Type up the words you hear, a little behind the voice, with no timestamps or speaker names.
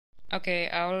Okay,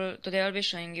 today I'll be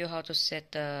showing you how to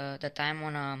set the time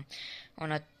on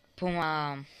a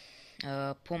Puma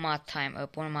Puma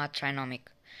Trinomic.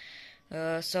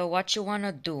 So what you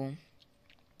wanna do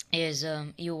is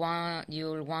you'll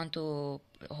want to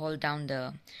hold down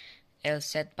the L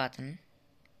set button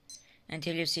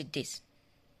until you see this.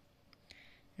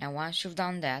 Now once you've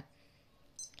done that,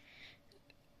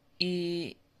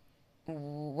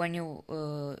 when you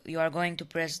are going to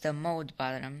press the mode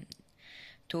button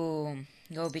to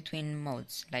go between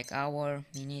modes like hour,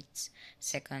 minutes,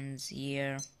 seconds,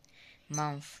 year,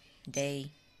 month,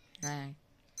 day, night.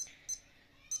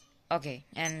 Okay,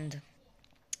 and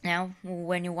now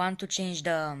when you want to change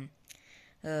uh,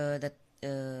 the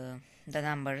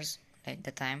numbers, like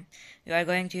the time, you are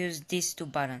going to use these two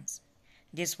buttons.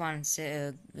 This one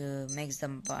makes the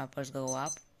numbers go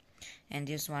up, and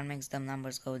this one makes the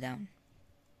numbers go down.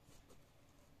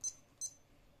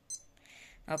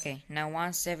 Okay, now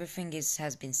once everything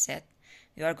has been set,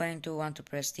 you are going to want to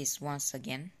press this once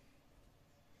again,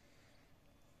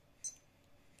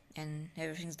 and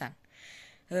everything's done.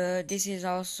 This is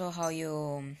also how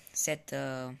you set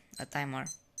a timer.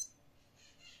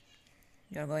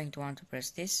 You are going to want to press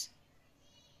this,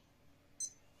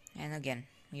 and again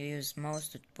you use mouse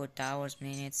to put hours,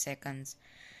 minutes, seconds,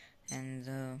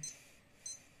 and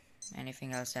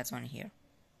anything else that's on here.